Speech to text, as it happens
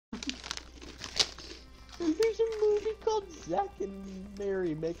There's a movie called Zack and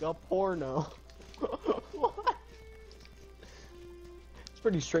Mary Make a Porno. What? It's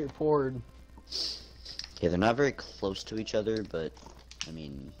pretty straightforward. Okay, they're not very close to each other, but, I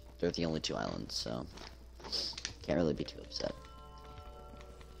mean, they're the only two islands, so can't really be too upset.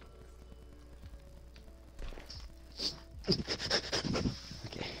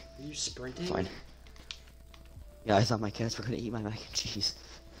 Okay. Are you sprinting? Fine. Yeah, I thought my cats were gonna eat my mac and cheese.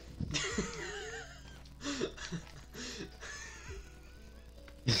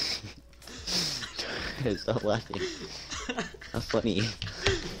 Stop laughing. How funny.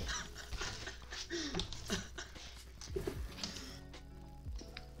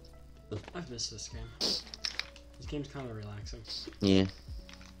 I've missed this game. This game's kind of relaxing. Yeah.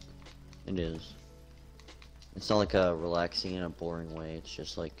 It is. It's not like a relaxing in a boring way, it's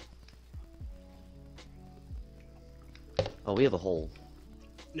just like... Oh, we have a hole.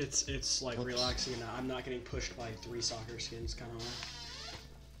 It's like Oops. relaxing and I'm not getting pushed by 3 soccer skins kind of way.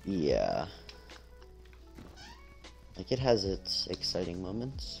 Yeah. Like, it has its exciting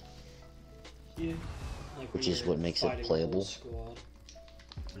moments. Yeah. Like Which when is you're what makes it fighting a playable. whole squad.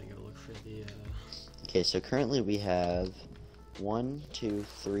 I'm gonna go look for the Okay, so currently we have 1, 2,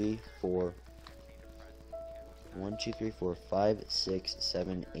 3, 4... 1, 2, 3, 4, 5, 6,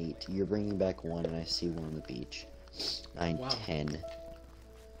 7, 8. You're bringing back 1, and I see 1 on the beach. 9, Wow. 10.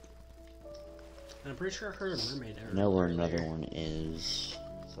 And I'm pretty sure I heard a mermaid there. I know where earlier. another one is.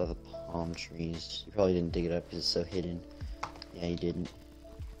 Saw the palm trees. You probably didn't dig it up because it's so hidden. Yeah, you didn't.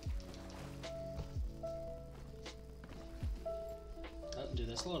 Oh, dude,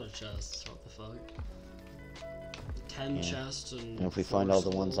 that's a lot of chests. What the fuck? 10 Yeah. chests and. And if we 4 find all the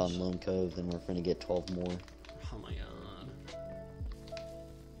ones on skulls. Lone Cove, then we're gonna get 12 more. Oh my god.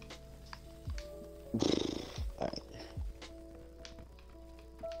 Alright.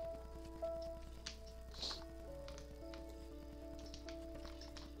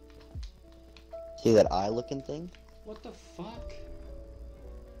 See that eye looking thing? What the fuck?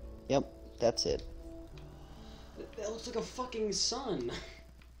 Yep, that's it. That looks like a fucking sun.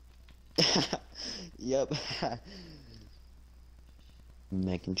 Yep.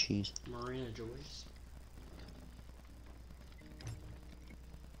 Mac and cheese. Marina Joyce.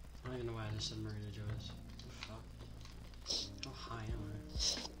 I don't even know why I just said Marina Joyce. What the fuck? How high am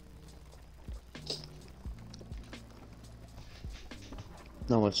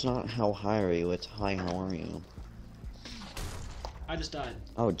No, it's not how high are you, it's hi, how are you? I? I just died.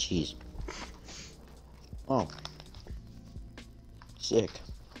 Oh, jeez. Oh. Sick.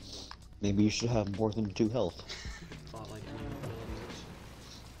 Maybe you should have more than 2 health. Fought like any abilities.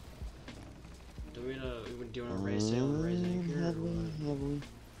 Do you want to raise sail and raise anchor? Or Have we? what?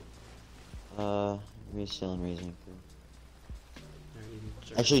 Have we? Raise sail and raise anchor. Or you can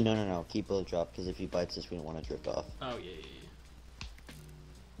start- Actually, no. Keep boat drop, because if he bites us, we don't want to drift off. Oh yeah.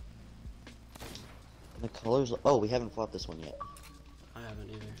 The colors. Oh, we haven't fought this one yet. I haven't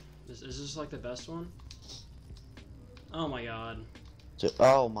either. Is this like the best one? Oh my god. So,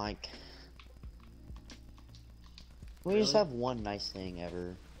 oh my. We just Really? have one nice thing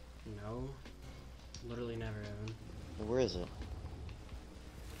ever. No. Literally never, Evan. Where is it?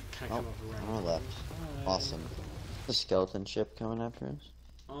 Can I Oh, come up around? on our left. Hi. Awesome. The skeleton ship coming after us.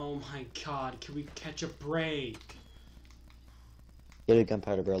 Oh my god, can we catch a break? Get a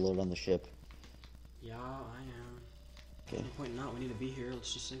gunpowder barrel load on the ship. Yeah, I am. Okay, No point not, we need to be here,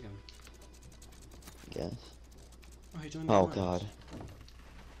 let's just sink him. I guess. Oh, he's doing the Oh arms. god.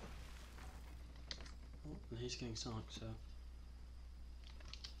 Oh, and he's getting sunk, so.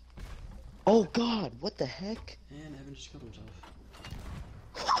 Oh god, what the heck? And Evan just killed himself.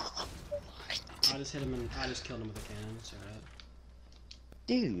 I just hit him and I just killed him with a cannon, it's alright.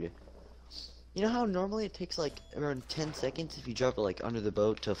 Dude. You know how normally it takes like around 10 seconds if you drop it like under the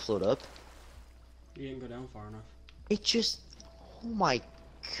boat to float up? You didn't go down far enough. It just... Oh my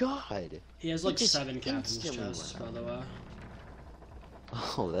god. He has It like just 7 captain's instantly chests, by went the way.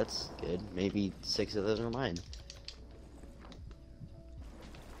 Oh, that's good. Maybe 6 of those are mine.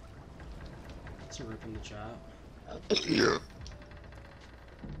 It's a rip in the chat. Yeah.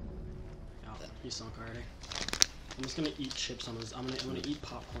 Oh, he's sunk already. I'm just gonna eat chips on his. I'm gonna eat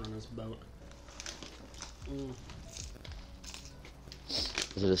popcorn on his boat. Mm,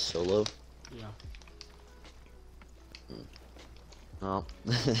 Is it a solo? yeah. Oh.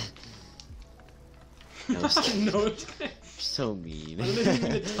 That was No, it's so mean. I didn't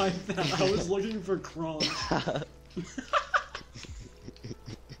even mean to type that. I was looking for Kronk.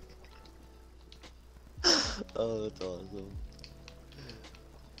 Oh, that's awesome.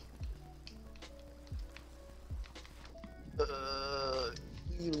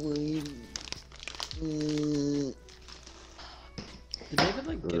 Did David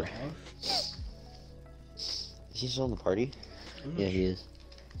like get off? Is he still in the party? I'm not Yeah, he is.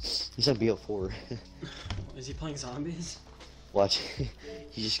 He's on BO4. Is he playing zombies? Watch.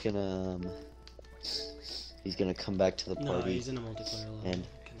 He's just gonna he's gonna come back to the No, party. he's in a multiplayer level. And-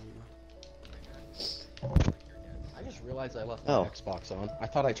 I just realized I left my Oh. Xbox on. I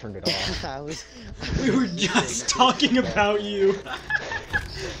thought I turned it off. I was. We were just talking about you.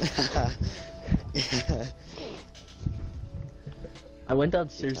 I went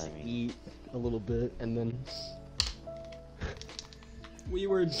downstairs to timing. eat a little bit, and then We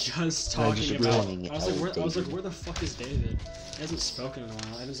were just I talking just about. realized I was like, David. where the fuck is David? He hasn't spoken in a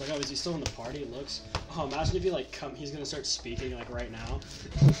while. Evan's like, oh, is he still in the party? It looks. Oh, imagine if he like come. He's gonna start speaking like right now.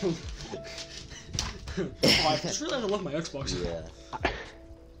 Oh, I just realized I left my Xbox. Yeah.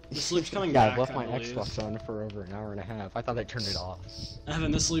 The sleep's coming yeah, back. I left my believe. Xbox on for over an hour and a half. I thought I turned it off.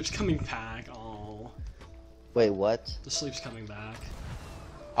 Evan, the sleep's coming back. Oh, Wait, what? the sleep's coming back.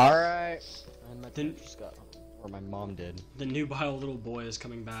 All right. And my Then- parents just got, or my mom did. The nubile little boy is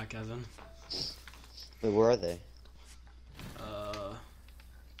coming back, Evan. Wait, where are they?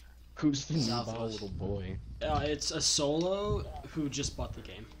 Who's the Southwest. nubile little boy? It's a solo who just bought the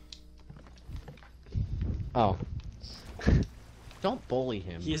game. Oh. Don't bully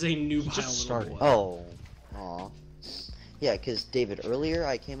him. He is a nubile just little started. boy. Oh. Aw. Yeah, cause David, earlier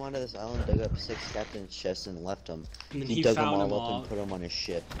I came onto this island, dug up 6 captain's chests and left them. And then He he dug them found all them up all, and put them on his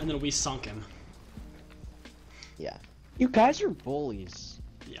ship. and then we sunk him. Yeah. You guys are bullies.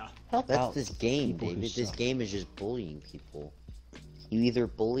 Yeah. Help That's out. this game, people who David. This suck. game is just bullying people. You either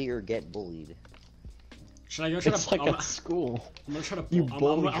bully or get bullied. Should I go try It's to? like I'm, at school. I'm gonna try to. You I'm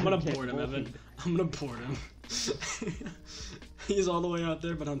bully gonna or get board him, Evan. bullied. I'm gonna board him. He's all the way out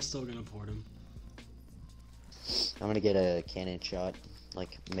there, but I'm still gonna board him. I'm gonna get a cannon shot.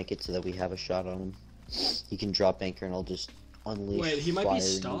 Like, make it so that we have a shot on him. He can drop anchor and I'll just unleash Wait, he might fire be in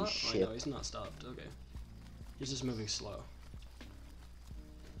his stopped. Oh, ship. no, he's not stopped. Okay. He's just moving slow.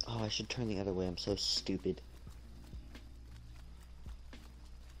 Oh, I should turn the other way. I'm so stupid.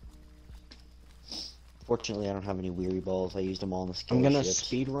 Fortunately, I don't have any weary balls. I used them all in the scale I'm gonna ships.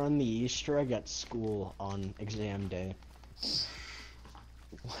 speed run the Easter egg at school on exam day.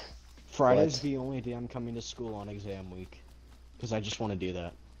 Friday's What? the only day I'm coming to school on exam week. Because I just want to do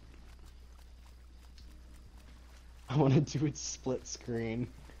that. I want to do it split screen.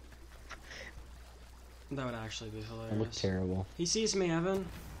 That would actually be I look hilarious. terrible. He sees me, Evan.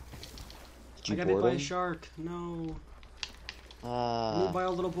 Did I you got bit board by a him? shark. No. Ah,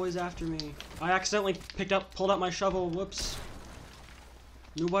 Nubile little boy's after me. I accidentally pulled out my shovel. Whoops.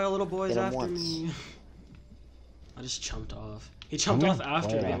 Nubile little boy's Hit him after once. me. I just jumped off. He jumped I'm off gonna after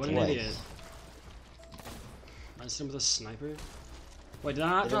play me. that What an twice. idiot. I just hit him with a sniper. Wait, did I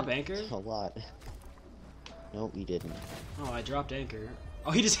not hit drop him anchor? a lot. Nope, you didn't. Oh, I dropped anchor.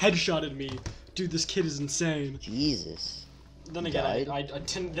 Oh, he just headshotted me. Dude, this kid is insane. Jesus. Then You again, died?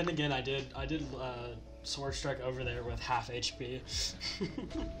 I did sword strike over there with half HP.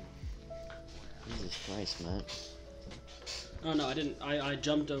 Jesus Christ, Matt. Oh no, I didn't. I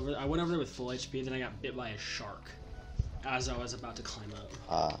jumped over. I went over there with full HP. Then I got bit by a shark as I was about to climb up.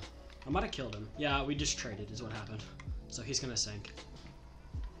 Ah, I might have killed him. Yeah, we just traded is what happened. So he's gonna sink.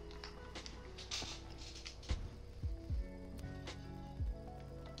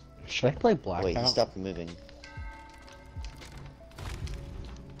 Should I play Blackout? wait, he stopped moving.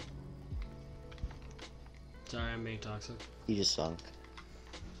 Sorry, I'm being toxic. He just sunk.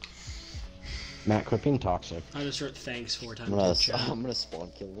 Matt, quit being toxic. I just wrote thanks 4 times. I'm gonna, in chat. I'm gonna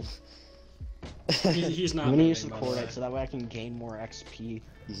spawn kill him. He's not I'm gonna moving, use the by the way. coordinate so that way I can gain more XP.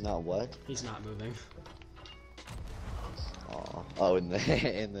 He's not what? He's not moving. Aw. Oh, in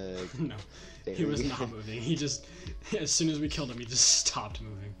the in the. No, he was berry. not moving. He just, as soon as we killed him, he just stopped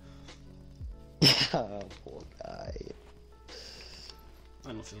moving. Oh, poor guy.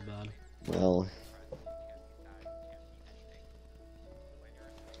 I don't feel bad. Well,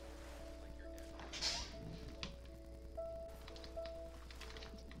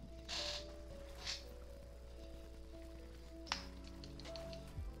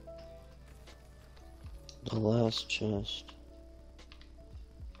 the last chest.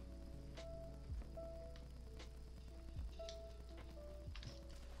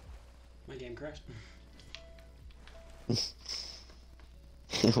 My game crashed.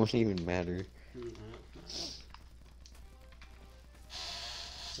 It wouldn't even matter.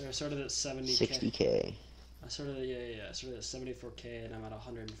 So I started at 70k. 60k. I started at, I started at 74k and I'm at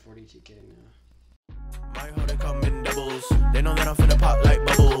 142k now. Might hold a come in doubles. They know that I'm finna pop like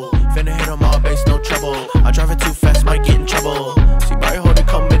bubble. Finna hit 'em all base, no trouble. I'm driving too fast, might get in trouble. See, my hold it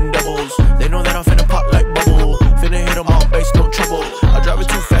come in